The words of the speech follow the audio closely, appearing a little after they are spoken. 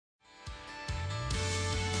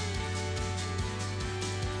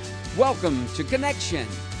Welcome to Connection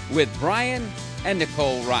with Brian and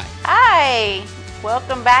Nicole Wright. Hi,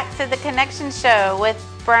 welcome back to the Connection Show with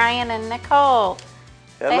Brian and Nicole.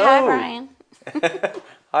 Hello. Say hi, Brian.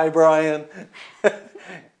 Hi, Brian.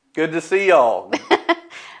 Good to see y'all.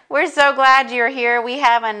 We're so glad you're here. We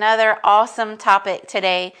have another awesome topic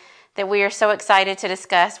today that we are so excited to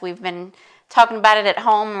discuss. We've been talking about it at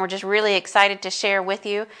home, and we're just really excited to share with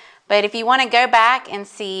you. But if you want to go back and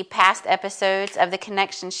see past episodes of the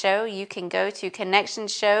Connection Show, you can go to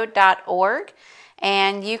connectionshow.org,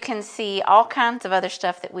 and you can see all kinds of other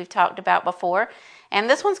stuff that we've talked about before. And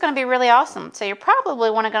this one's going to be really awesome. So you're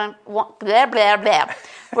probably blah, blah, blah.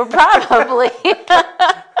 We're probably,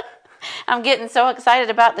 I'm getting so excited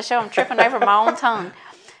about the show, I'm tripping over my own tongue.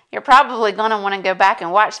 You're probably going to want to go back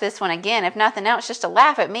and watch this one again, if nothing else, just to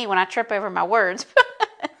laugh at me when I trip over my words.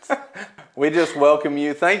 We just welcome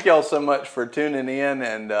you. Thank y'all so much for tuning in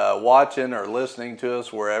and watching or listening to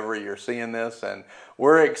us wherever you're seeing this. And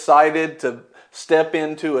we're excited to step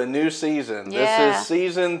into a new season. Yeah. This is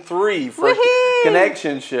season 3 for Woo-hoo!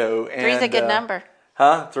 Connection Show. And, Three's a good number.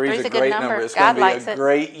 Huh? Three's a good great number. number. It's God going to be likes a it.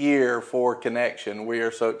 great year for Connection. We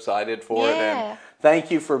are so excited for it. Yeah. And thank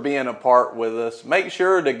you for being a part with us. Make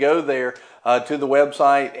sure to go there to the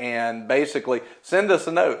website and basically send us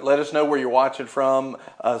a note. Let us know where you're watching from.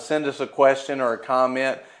 Send us a question or a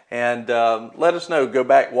comment. And let us know. Go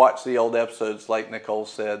back, watch the old episodes like Nicole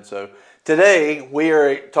said. So today we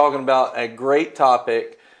are talking about a great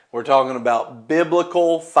topic. We're talking about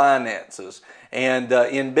biblical finances. And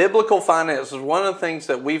in biblical finances, one of the things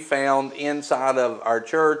that we found inside of our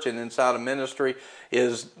church and inside of ministry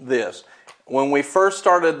is this. When we first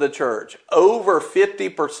started the church, over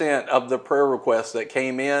 50% of the prayer requests that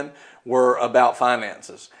came in were about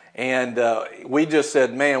finances. And we just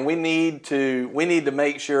said, man, we need to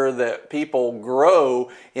make sure that people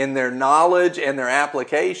grow in their knowledge and their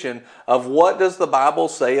application of what does the Bible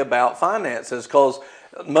say about finances, because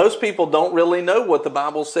most people don't really know what the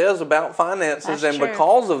Bible says about finances. That's and true.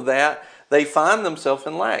 Because of that, they find themselves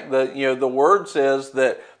in lack. The Word says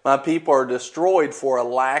that my people are destroyed for a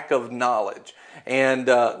lack of knowledge. And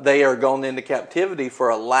they are gone into captivity for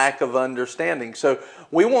a lack of understanding. So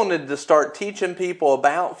we wanted to start teaching people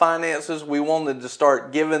about finances. We wanted to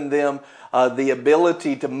start giving them the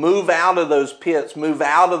ability to move out of those pits, move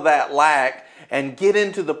out of that lack, and get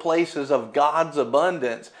into the places of God's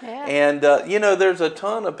abundance. Yeah. And, there's a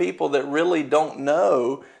ton of people that really don't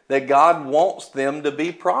know that God wants them to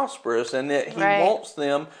be prosperous and that He Right. wants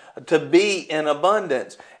them to be in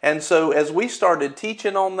abundance. And so as we started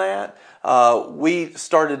teaching on that, we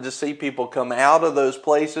started to see people come out of those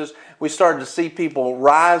places. We started to see people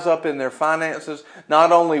rise up in their finances.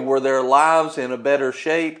 Not only were their lives in a better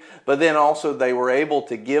shape, but then also they were able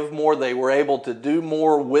to give more. They were able to do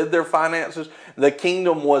more with their finances. The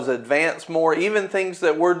kingdom was advanced more. Even things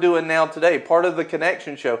that we're doing now today, part of the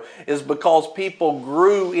Connection Show, is because people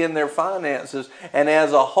grew in their finances. And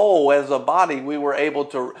as a whole, as a body, we were able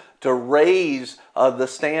to raise the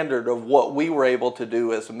standard of what we were able to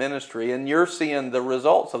do as a ministry. And you're seeing the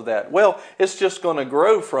results of that. Well, it's just going to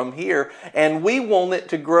grow from here. And we want it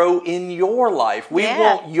to grow in your life. We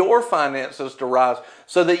want your finances to rise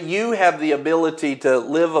so that you have the ability to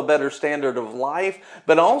live a better standard of life,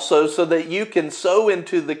 but also so that you can sow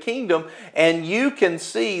into the kingdom and you can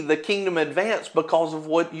see the kingdom advance because of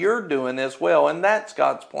what you're doing as well. And that's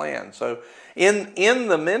God's plan. So in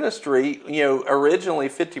the ministry, originally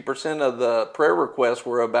 50% of the prayer requests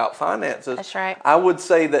were about finances. That's right. I would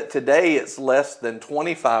say that today it's less than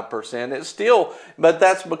 25%. It's still, but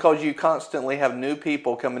that's because you constantly have new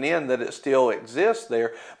people coming in that it still exists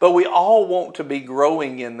there. But we all want to be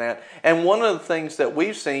growing in that. And one of the things that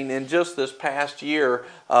we've seen in just this past year,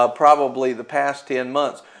 probably the past 10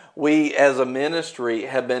 months, we as a ministry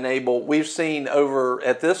have been able, we've seen over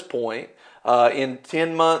at this point, in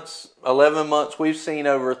 10 months, 11 months, we've seen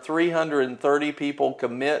over 330 people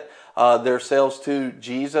commit themselves to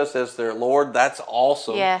Jesus as their Lord. That's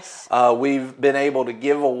awesome. Yes. We've been able to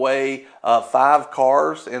give away 5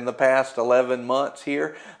 cars in the past 11 months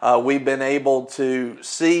here. We've been able to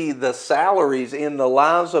see the salaries in the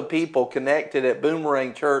lives of people connected at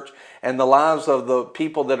Boomerang Church and the lives of the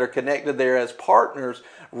people that are connected there as partners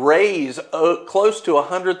raise close to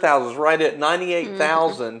 100,000, right at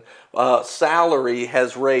 98,000 salary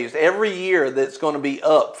has raised every year. That's going to be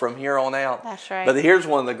up from here on out. That's right. But here's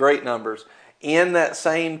one of the great numbers. In that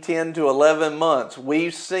same 10 to 11 months,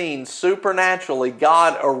 we've seen supernaturally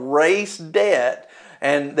God erase debt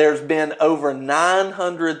and there's been over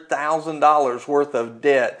 $900,000 worth of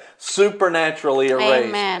debt supernaturally erased.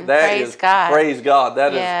 Amen. Praise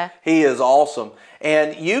God. He is awesome.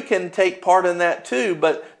 And you can take part in that too,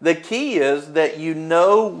 but the key is that you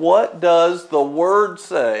know what does the Word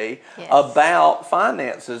say about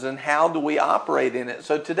finances and how do we operate in it.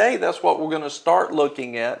 So today that's what we're going to start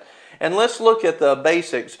looking at. And let's look at the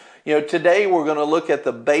basics. Today we're going to look at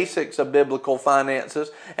the basics of biblical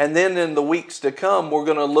finances, and then in the weeks to come we're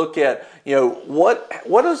going to look at, what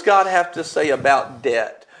does God have to say about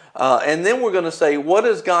debt? And then we're going to say, what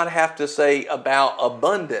does God have to say about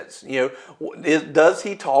abundance? Does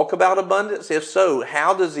He talk about abundance? If so,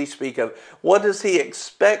 how does He speak of it? What does He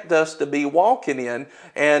expect us to be walking in?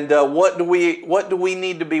 And what do we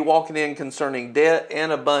need to be walking in concerning debt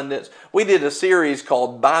and abundance? We did a series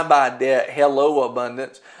called Bye Bye Debt, Hello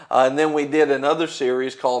Abundance. And then we did another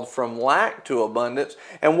series called From Lack to Abundance.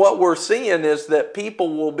 And what we're seeing is that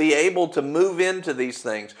people will be able to move into these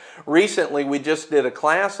things. Recently, we just did a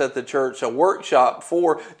class at the church, a workshop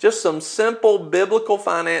for just some simple biblical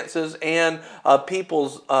finances and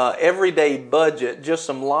people's everyday budget, just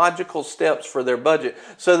some logical steps for their budget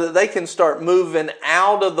so that they can start moving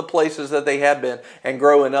out of the places that they have been and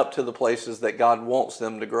growing up to the places that God wants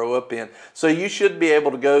them to grow up in. So you should be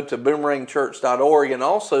able to go to boomerangchurch.org and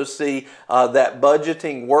also see that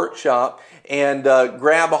budgeting workshop and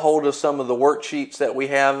grab a hold of some of the worksheets that we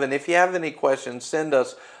have. And if you have any questions, send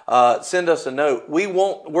us a note.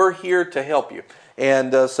 We're here to help you.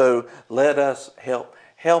 And so let us help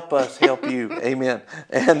us help you. Amen.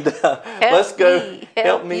 And let's go.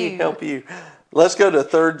 Help me help you. Let's go to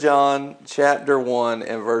 3 John chapter 1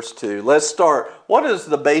 and verse 2. Let's start. What is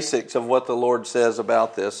the basics of what the Lord says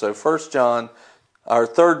about this? So 3 John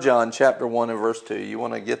chapter 1 and verse 2. You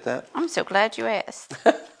want to get that? I'm so glad you asked.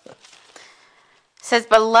 It says,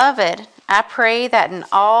 Beloved, I pray that in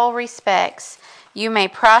all respects you may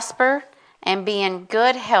prosper and be in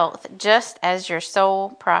good health, just as your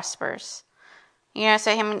soul prospers.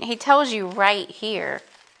 So he tells you right here,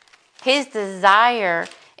 his desire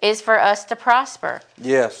is for us to prosper.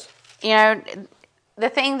 Yes. The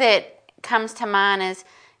thing that comes to mind is,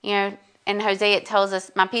 in Hosea it tells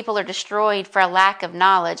us, my people are destroyed for a lack of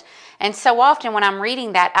knowledge. And so often when I'm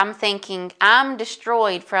reading that, I'm thinking, I'm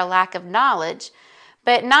destroyed for a lack of knowledge.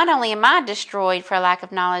 But not only am I destroyed for a lack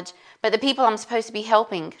of knowledge, but the people I'm supposed to be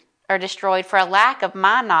helping are destroyed for a lack of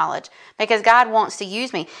my knowledge, because God wants to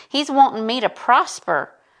use me. He's wanting me to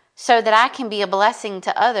prosper so that I can be a blessing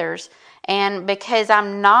to others. And because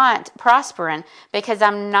I'm not prospering, because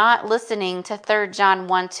I'm not listening to 3 John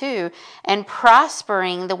 1:2 and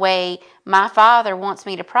prospering the way my Father wants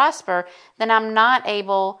me to prosper, then I'm not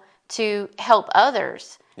able to help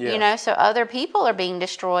others. Yes. So other people are being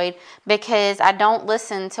destroyed because I don't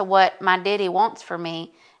listen to what my daddy wants for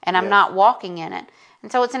me, and I'm not walking in it.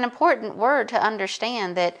 And so it's an important word to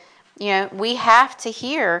understand that, we have to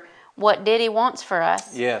hear what daddy wants for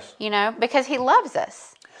us. Yes. Because he loves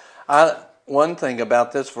us. One thing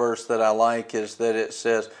about this verse that I like is that it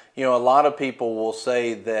says, a lot of people will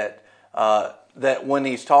say that when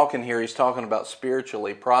he's talking here, he's talking about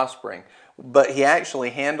spiritually prospering. But he actually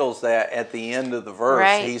handles that at the end of the verse.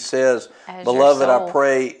 Right. He says, As Beloved, your soul. I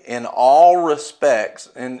pray in all respects.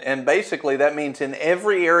 And basically that means in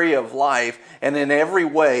every area of life and in every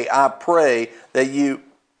way, I pray that you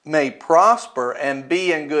may prosper and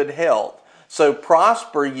be in good health. So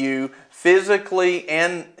prosper you physically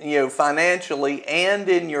and financially and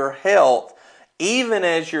in your health, even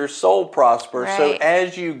as your soul prospers. Right. So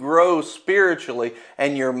as you grow spiritually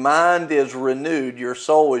and your mind is renewed, your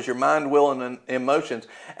soul is your mind, will, and emotions.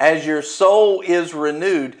 As your soul is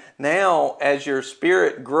renewed, now as your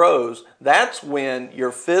spirit grows, that's when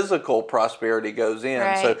your physical prosperity goes in.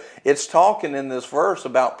 Right. So it's talking in this verse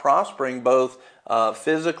about prospering both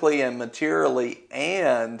physically and materially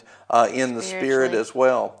and in the spirit as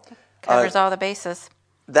well. Covers all the bases.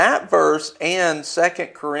 That verse and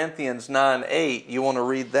 2 Corinthians 9:8, you want to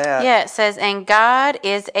read that? Yeah, it says, And God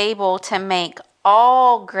is able to make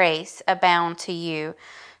all grace abound to you,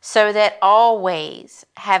 so that always,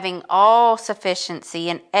 having all sufficiency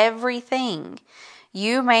in everything,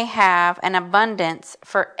 you may have an abundance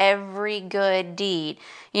for every good deed.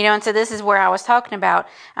 And so this is where I was talking about,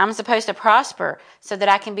 I'm supposed to prosper so that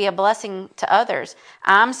I can be a blessing to others.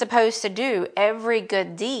 I'm supposed to do every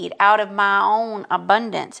good deed out of my own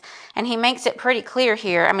abundance. And he makes it pretty clear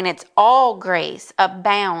here. It's all grace,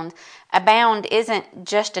 abound. Abound isn't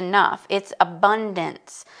just enough, it's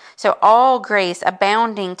abundance. So all grace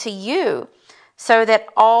abounding to you, so that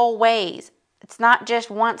always, It's not just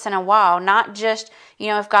once in a while, not just,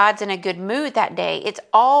 if God's in a good mood that day. It's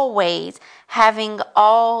always having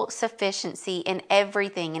all sufficiency in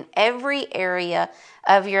everything, in every area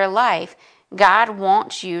of your life. God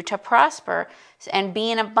wants you to prosper and be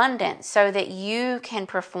in abundance so that you can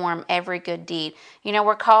perform every good deed.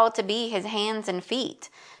 We're called to be His hands and feet.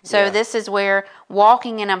 So this is where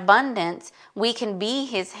walking in abundance, we can be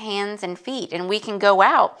His hands and feet, and we can go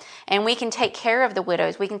out and we can take care of the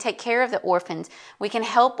widows. We can take care of the orphans. We can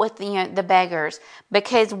help with the beggars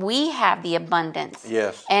because we have the abundance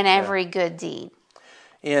in every good deed.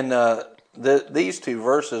 In these two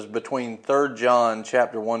verses between 3 John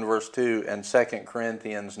chapter 1 verse 2 and 2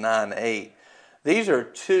 Corinthians 9:8, these are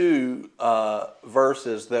two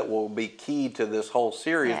verses that will be key to this whole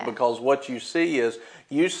series because what you see is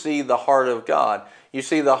you see the heart of God. You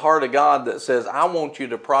see the heart of God that says, I want you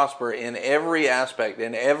to prosper in every aspect,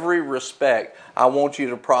 in every respect. I want you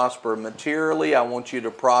to prosper materially. I want you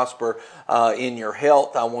to prosper in your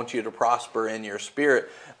health. I want you to prosper in your spirit.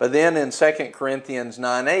 But then in 2 Corinthians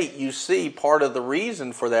 9:8, you see part of the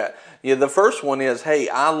reason for that. The first one is, hey,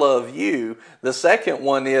 I love you. The second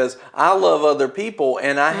one is, I love other people,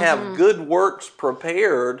 and I have good works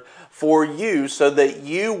prepared for you so that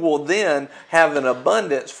you will then have an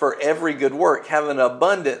abundance for every good work, have an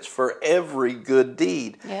abundance for every good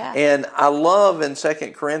deed. Yeah. And I love in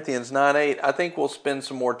 2 Corinthians 9:8, I think we'll spend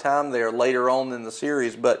some more time there later on in the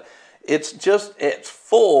series, but it's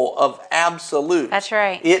full of absolutes. That's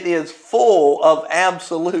right. It is full of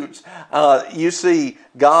absolutes. You see,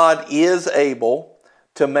 God is able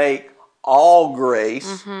to make all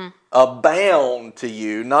grace abound to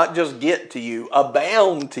you, not just get to you,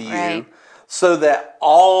 abound to you, so that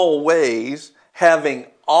always having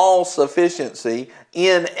all sufficiency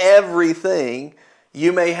in everything,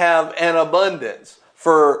 you may have an abundance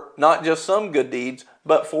for not just some good deeds,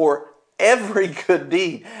 but for every good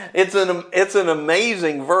deed. It's an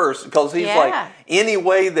amazing verse because he's like, any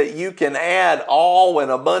way that you can add all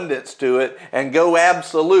in abundance to it and go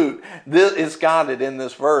absolute, this is got it in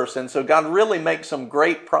this verse. And so God really makes some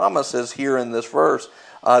great promises here in this verse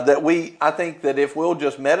that I think that if we'll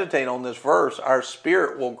just meditate on this verse, our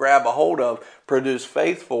spirit will grab a hold of, produce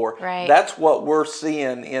faith for. Right. That's what we're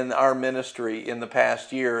seeing in our ministry in the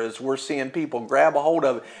past year, is we're seeing people grab a hold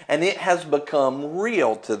of it and it has become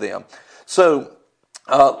real to them. So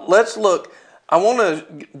let's look. I want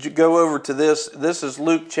to go over to this. This is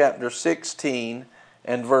Luke chapter 16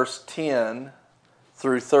 and verse 10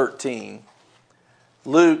 through 13.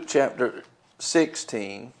 Luke chapter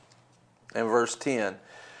 16 and verse 10.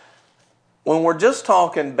 When we're just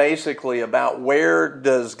talking basically about where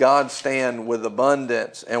does God stand with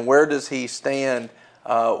abundance and where does He stand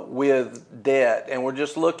with debt, and we're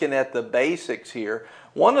just looking at the basics here,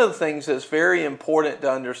 one of the things that's very important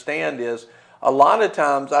to understand is a lot of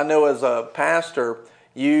times, I know as a pastor,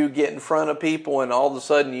 you get in front of people and all of a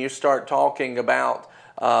sudden you start talking about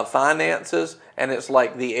finances, and it's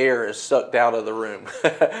like the air is sucked out of the room.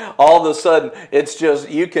 All of a sudden, it's just,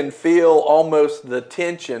 you can feel almost the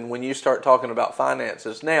tension when you start talking about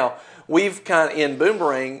finances. Now, we've in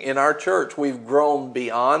Boomerang, in our church, we've grown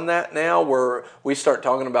beyond that now, where we start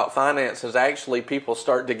talking about finances. Actually, people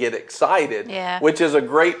start to get excited, which is a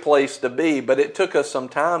great place to be, but it took us some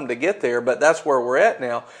time to get there, but that's where we're at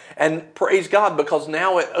now. And praise God, because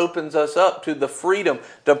now it opens us up to the freedom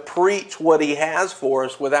to preach what He has for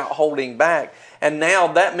us without holding back. And now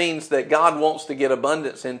that means that God wants to get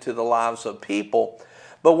abundance into the lives of people.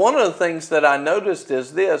 But one of the things that I noticed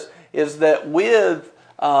is that with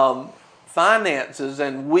finances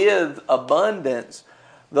and with abundance,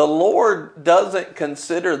 the Lord doesn't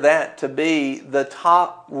consider that to be the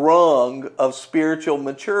top rung of spiritual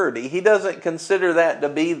maturity. He doesn't consider that to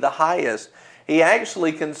be the highest. He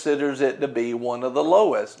actually considers it to be one of the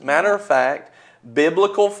lowest. Matter of fact,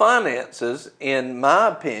 biblical finances, in my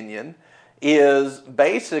opinion, is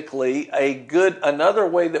basically another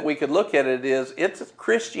way that we could look at it is it's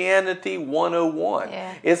Christianity 101.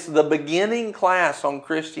 It's the beginning class on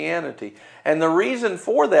Christianity. And the reason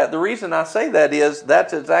for that, the reason I say that is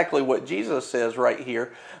that's exactly what Jesus says right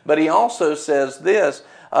here. But He also says this,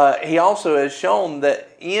 He also has shown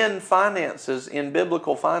that in finances, in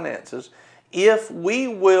biblical finances, if we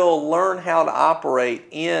will learn how to operate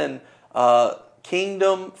in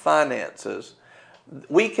kingdom finances,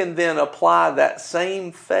 we can then apply that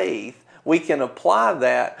same faith, we can apply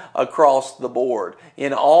that across the board.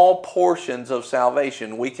 In all portions of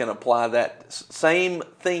salvation, we can apply that same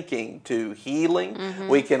thinking to healing.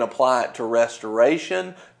 We can apply it to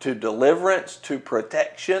restoration, to deliverance, to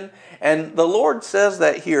protection. And the Lord says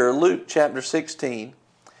that here, Luke chapter 16.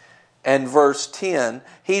 and verse 10,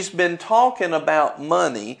 he's been talking about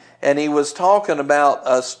money, and he was talking about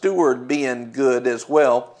a steward being good as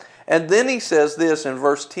well. And then he says this in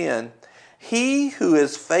verse 10, he who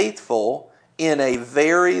is faithful in a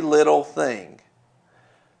very little thing.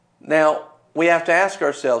 Now, we have to ask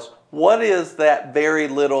ourselves, what is that very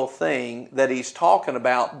little thing that he's talking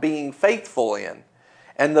about being faithful in?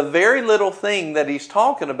 And the very little thing that he's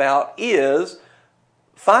talking about is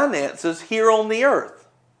finances here on the earth.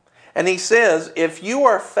 And he says, if you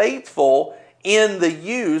are faithful in the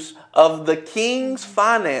use of the king's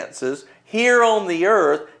finances here on the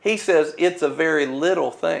earth, he says it's a very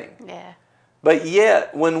little thing. Yeah. But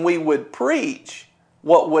yet, when we would preach,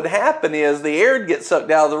 what would happen is the air would get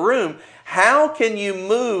sucked out of the room. How can you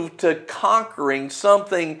move to conquering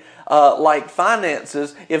something like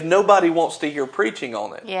finances if nobody wants to hear preaching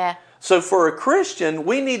on it? Yeah. So for a Christian,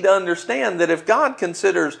 we need to understand that if God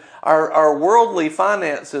considers our worldly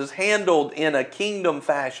finances handled in a kingdom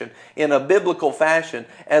fashion, in a biblical fashion,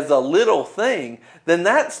 as a little thing, then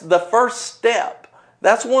that's the first step.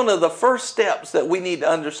 That's one of the first steps that we need to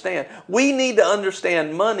understand. We need to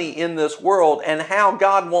understand money in this world and how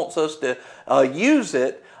God wants us to use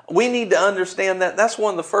it. We need to understand that. That's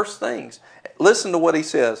one of the first things. Listen to what he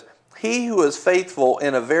says. He who is faithful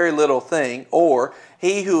in a very little thing, or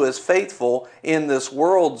he who is faithful in this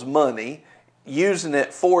world's money, using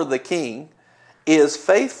it for the king, is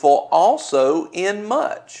faithful also in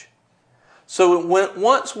much. So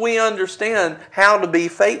once we understand how to be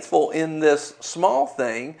faithful in this small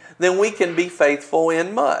thing, then we can be faithful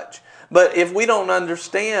in much. But if we don't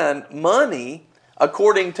understand money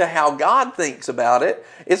according to how God thinks about it,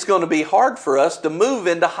 it's going to be hard for us to move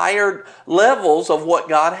into higher levels of what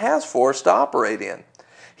God has for us to operate in.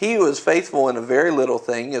 He who is faithful in a very little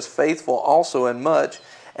thing is faithful also in much,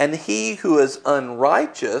 and he who is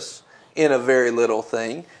unrighteous in a very little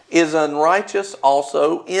thing is unrighteous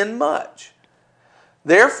also in much.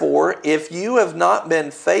 Therefore, if you have not been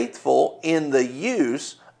faithful in the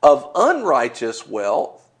use of unrighteous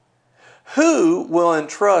wealth, who will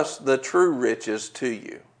entrust the true riches to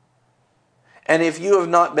you? And if you have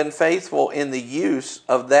not been faithful in the use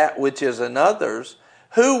of that which is another's,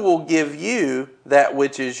 who will give you that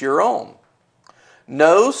which is your own?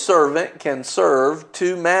 No servant can serve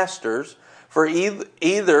two masters, for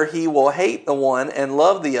either he will hate the one and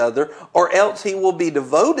love the other, or else he will be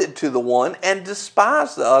devoted to the one and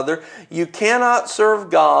despise the other. You cannot serve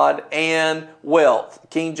God and wealth.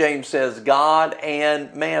 King James says God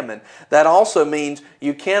and mammon. That also means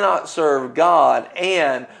you cannot serve God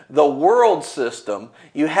and the world system.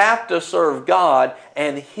 You have to serve God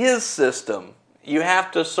and His system. You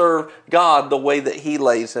have to serve God the way that He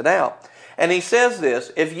lays it out. And he says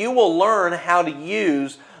this, if you will learn how to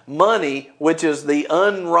use money, which is the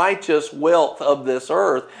unrighteous wealth of this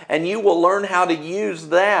earth, and you will learn how to use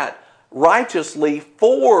that righteously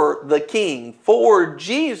for the King, for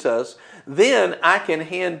Jesus, then I can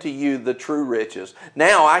hand to you the true riches.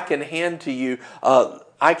 Now I can hand to you,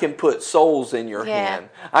 I can put souls in your hand.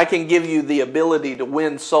 I can give you the ability to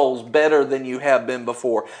win souls better than you have been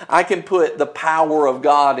before. I can put the power of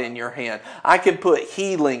God in your hand. I can put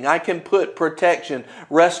healing. I can put protection,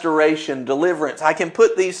 restoration, deliverance. I can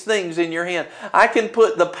put these things in your hand. I can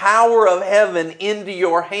put the power of heaven into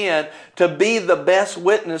your hand to be the best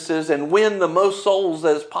witnesses and win the most souls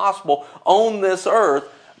as possible on this earth.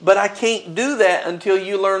 But I can't do that until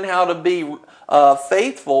you learn how to be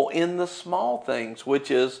faithful in the small things, which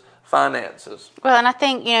is finances. Well, and I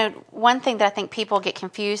think, one thing that I think people get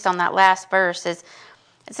confused on that last verse is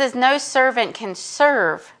it says no servant can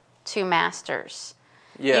serve two masters.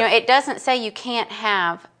 Yeah. It doesn't say you can't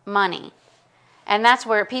have money. And that's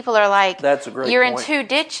where people are like, that's a great you're point. In two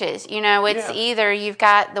ditches. It's either you've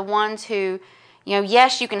got the ones who,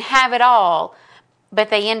 yes, you can have it all, but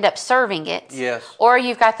they end up serving it. Yes. Or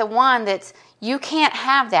you've got the one that's, you can't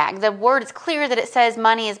have that. The word is clear that it says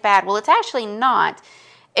money is bad. Well, it's actually not.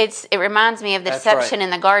 It reminds me of the deception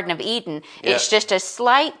in the Garden of Eden. Yeah. It's just a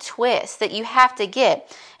slight twist that you have to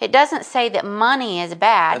get. It doesn't say that money is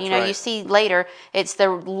bad. That's right. You see later, it's the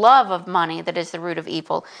love of money that is the root of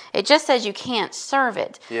evil. It just says you can't serve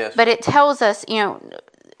it. Yes. But it tells us,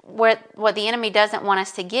 what the enemy doesn't want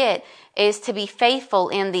us to get is to be faithful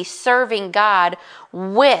in the serving God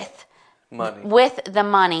with the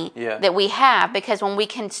money that we have, because when we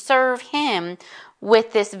can serve Him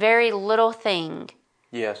with this very little thing,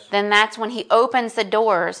 then that's when He opens the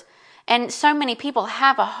doors. And so many people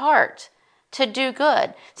have a heart to do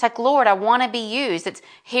good. It's like, Lord, I want to be used. It's,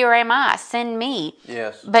 here am I, send me.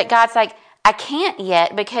 Yes. But God's like, I can't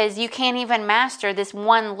yet, because you can't even master this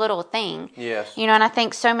one little thing. Yes. And I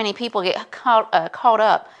think so many people get caught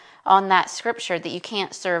up on that scripture that you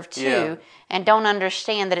can't serve two Yeah. and don't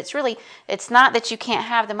understand that it's not that you can't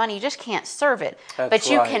have the money, you just can't serve it. That's but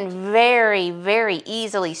you right. can very, very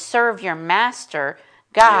easily serve your master,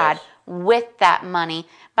 God, Yes. with that money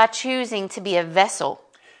by choosing to be a vessel.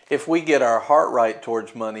 If we get our heart right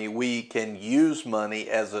towards money, we can use money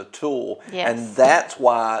as a tool. Yes. And that's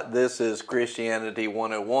why this is Christianity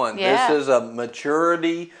 101. Yeah. This is a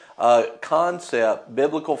maturity concept.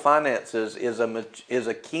 Biblical finances is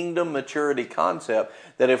a kingdom maturity concept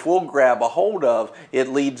that if we'll grab a hold of, it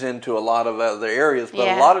leads into a lot of other areas. But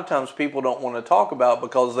Yeah. a lot of times people don't want to talk about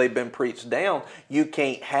because they've been preached down. You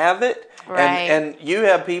can't have it. Right. And you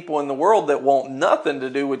have people in the world that want nothing to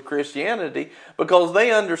do with Christianity because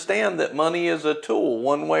they understand that money is a tool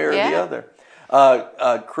one way or the Yeah.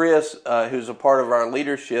 other. Chris, who's a part of our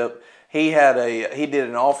leadership, he did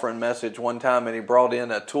an offering message one time and he brought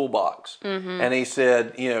in a toolbox. And he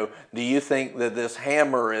said, do you think that this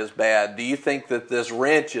hammer is bad? Do you think that this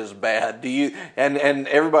wrench is bad? And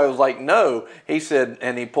everybody was like, no. He said,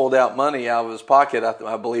 and he pulled out money out of his pocket,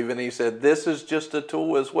 I believe, and he said, this is just a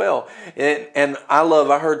tool as well. And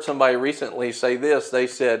I heard somebody recently say this. They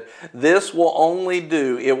said, it will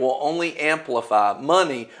only amplify,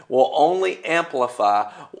 money will only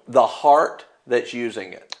amplify the heart that's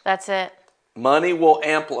using it. That's it. Money will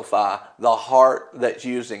amplify the heart that's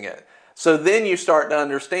using it. So then you start to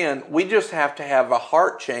understand we just have to have a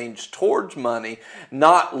heart change towards money,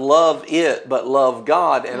 not love it, but love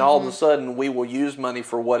God. And all of a sudden we will use money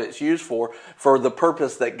for what it's used for the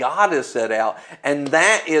purpose that God has set out. And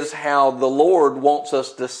that is how the Lord wants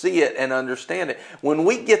us to see it and understand it. When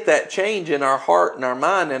we get that change in our heart and our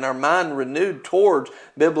mind renewed towards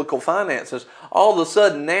biblical finances, all of a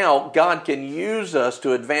sudden now God can use us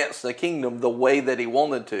to advance the kingdom the way that He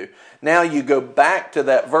wanted to. Now you go back to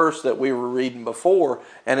that verse that we were reading before,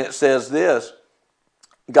 and it says this: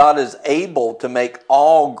 God is able to make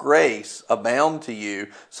all grace abound to you,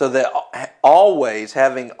 so that always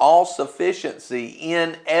having all sufficiency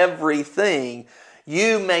in everything,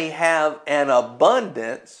 you may have an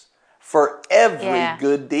abundance for every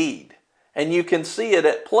good deed. And you can see it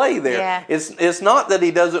at play there. Yeah. It's not that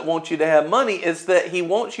He doesn't want you to have money. It's that He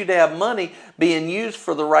wants you to have money being used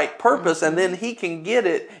for the right purpose, and then He can get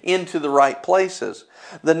it into the right places.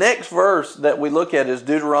 The next verse that we look at is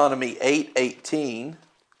Deuteronomy 8:18.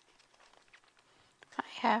 I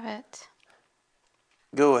have it.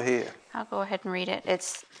 Go ahead. I'll go ahead and read it.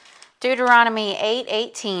 It's Deuteronomy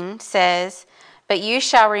 8:18 says, "But you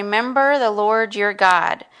shall remember the Lord your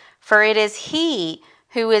God, for it is He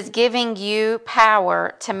who is giving you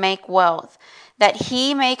power to make wealth, that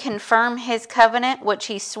He may confirm His covenant, which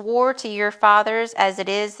He swore to your fathers as it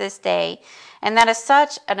is this day." And that is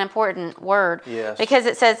such an important word. Yes. Because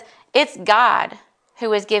it says, it's God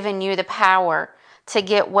who has given you the power to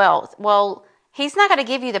get wealth. Well, He's not going to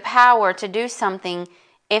give you the power to do something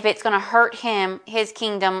if it's going to hurt Him, His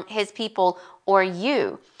kingdom, His people, or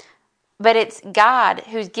you. But it's God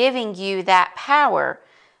who's giving you that power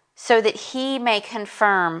so that He may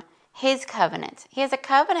confirm His covenant. He has a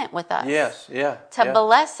covenant with us. Yes, To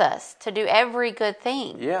bless us, to do every good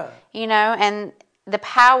thing. Yeah. And the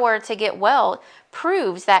power to get wealth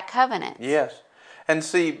proves that covenant. Yes. And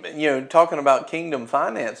see, talking about kingdom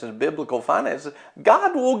finances, biblical finances,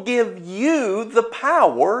 God will give you the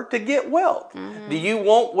power to get wealth. Do you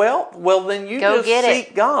want wealth? Well, then you Go just get seek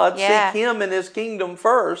it. God, Yeah. seek Him and His kingdom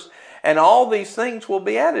first, and all these things will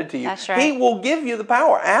be added to you. That's right. He will give you the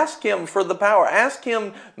power. Ask Him for the power. Ask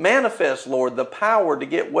Him, manifest, Lord, the power to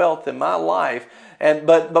get wealth in my life.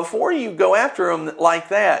 But before you go after Him like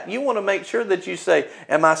that, you want to make sure that you say,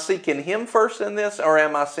 am I seeking Him first in this, or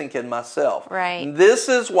am I seeking myself? Right. This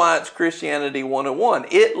is why it's Christianity 101.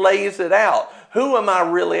 It lays it out. Who am I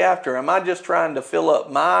really after? Am I just trying to fill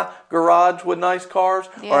up my garage with nice cars?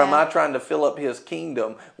 Yeah. Or am I trying to fill up His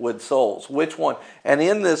kingdom with souls? Which one? And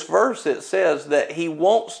in this verse it says that He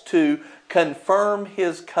wants to confirm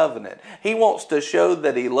His covenant. He wants to show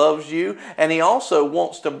that He loves you, and He also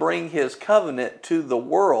wants to bring His covenant to the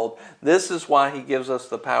world. This is why He gives us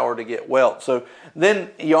the power to get wealth. So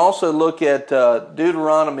then you also look at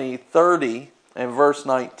Deuteronomy 30 and verse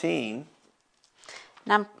 19.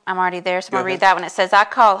 And I'm already there, so I'm going to Go read that one. It says, "I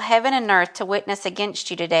call heaven and earth to witness against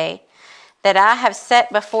you today, that I have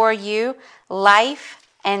set before you life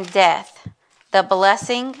and death, the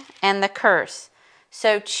blessing and the curse.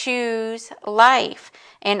 So choose life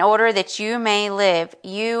in order that you may live,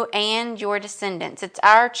 you and your descendants." It's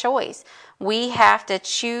our choice. We have to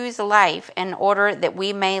choose life in order that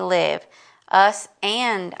we may live, us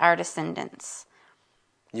and our descendants.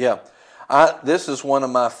 Yeah. This is one of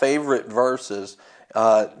my favorite verses,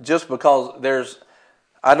 just because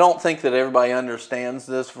I don't think that everybody understands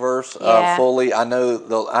this verse Yeah. fully. I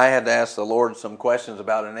know I had to ask the Lord some questions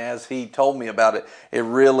about it, and as He told me about it, it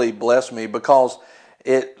really blessed me because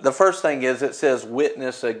the first thing is it says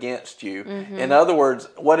witness against you. In other words,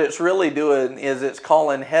 what it's really doing is it's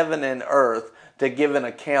calling heaven and earth to give an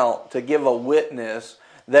account, to give a witness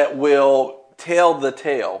that will tell the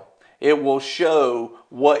tale. It will show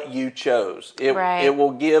what you chose. It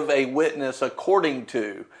will give a witness according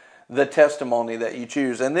to the testimony that you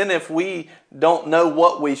choose. And then if we don't know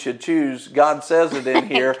what we should choose, God says it in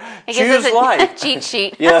here, choose life. Cheat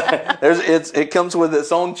sheet. Yeah, it comes with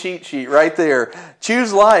its own cheat sheet right there.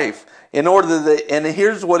 Choose life in order that, and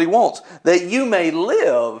here's what He wants, that you may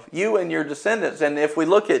live, you and your descendants. And if we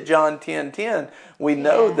look at John 10:10, we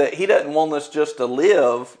know that He doesn't want us just to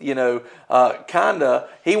live, kinda.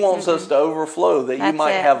 He wants us to overflow, that you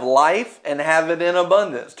might have life and have it in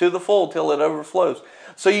abundance, to the full till it overflows.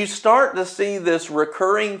 So you start to see this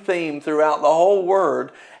recurring theme throughout the whole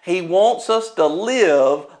Word. He wants us to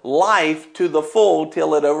live life to the full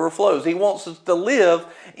till it overflows. He wants us to live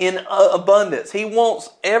in abundance. He wants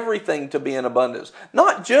everything to be in abundance,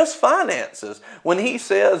 not just finances. When He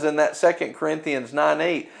says in that 2 Corinthians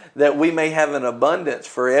 9:8 that we may have an abundance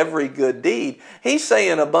for every good deed, He's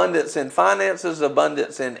saying abundance in finances,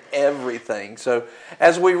 abundance in everything. So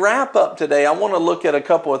as we wrap up today, I want to look at a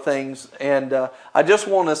couple of things, and I just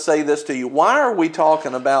want to say this to you. Why are we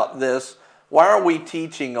talking about this? Why are we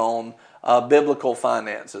teaching on biblical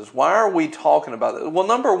finances? Why are we talking about this? Well,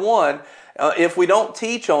 number one, if we don't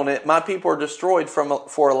teach on it, my people are destroyed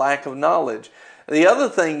for a lack of knowledge. The other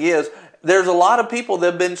thing is, there's a lot of people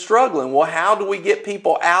that have been struggling. Well, how do we get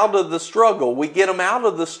people out of the struggle? We get them out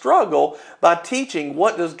of the struggle by teaching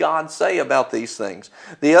what does God say about these things.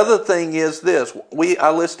 The other thing is this.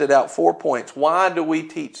 I listed out 4 points. Why do we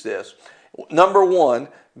teach this? Number one,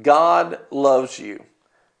 God loves you.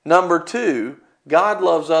 Number two, God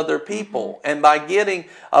loves other people. And by getting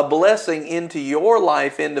a blessing into your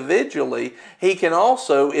life individually, He can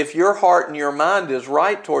also, if your heart and your mind is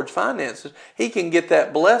right towards finances, He can get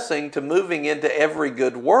that blessing to moving into every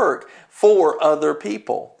good work for other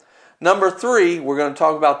people. Number three, we're going to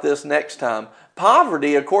talk about this next time.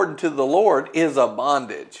 Poverty, according to the Lord, is a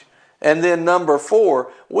bondage. And then number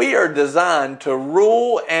four, we are designed to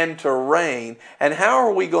rule and to reign. And how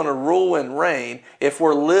are we going to rule and reign if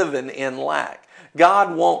we're living in lack?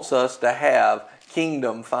 God wants us to have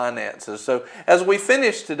kingdom finances. So as we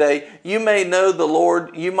finish today, you may know the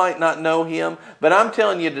Lord, you might not know Him, but I'm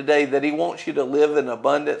telling you today that He wants you to live in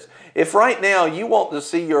abundance. If right now you want to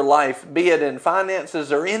see your life, be it in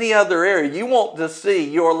finances or any other area, you want to see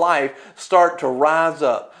your life start to rise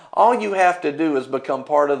up, all you have to do is become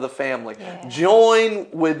part of the family. Yeah.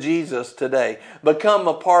 Join with Jesus today. Become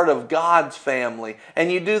a part of God's family.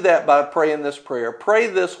 And you do that by praying this prayer. Pray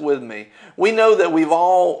this with me. We know that we've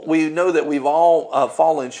all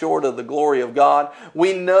fallen short of the glory of God.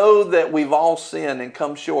 We know that we've all sinned and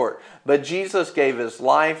come short. But Jesus gave His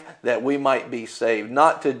life that we might be saved.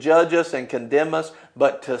 Not to judge us and condemn us,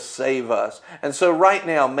 but to save us. And so right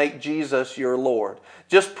now, make Jesus your Lord.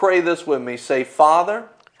 Just pray this with me. Say, Father,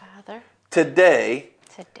 Today,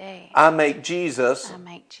 I make Jesus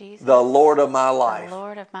the Lord of my life.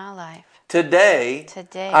 Today,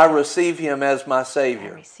 I receive Him as my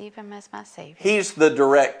Savior. He's the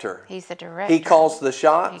director. He calls the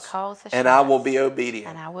shots, and I will be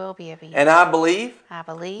obedient. And I believe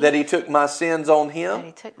that He took my sins on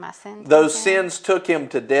Him. Those sins took Him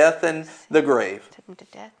to death and the grave.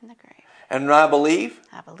 And I believe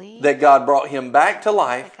that God brought Him back to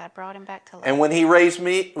life. And when He raised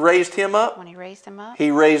Him up,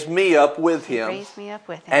 He raised me up with Him.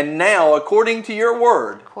 And now, according to your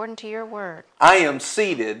word, I am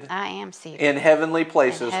seated in heavenly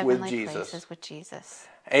places with Jesus.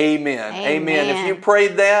 Amen. Amen. If you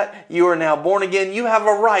prayed that, you are now born again. You have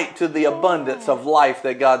a right to the abundance of life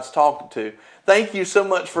that God's talking to. Thank you so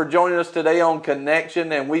much for joining us today on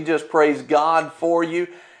Connection, and we just praise God for you.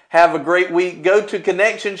 Have a great week. Go to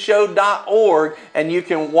connectionshow.org and you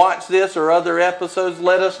can watch this or other episodes.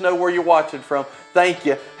 Let us know where you're watching from. Thank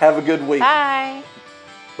you. Have a good week. Bye.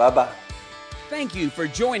 Bye-bye. Thank you for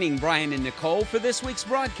joining Brian and Nicole for this week's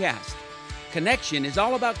broadcast. Connection is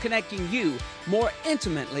all about connecting you more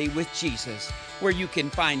intimately with Jesus, where you can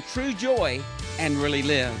find true joy and really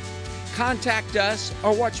live. Contact us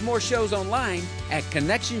or watch more shows online at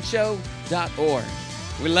connectionshow.org.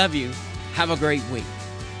 We love you. Have a great week.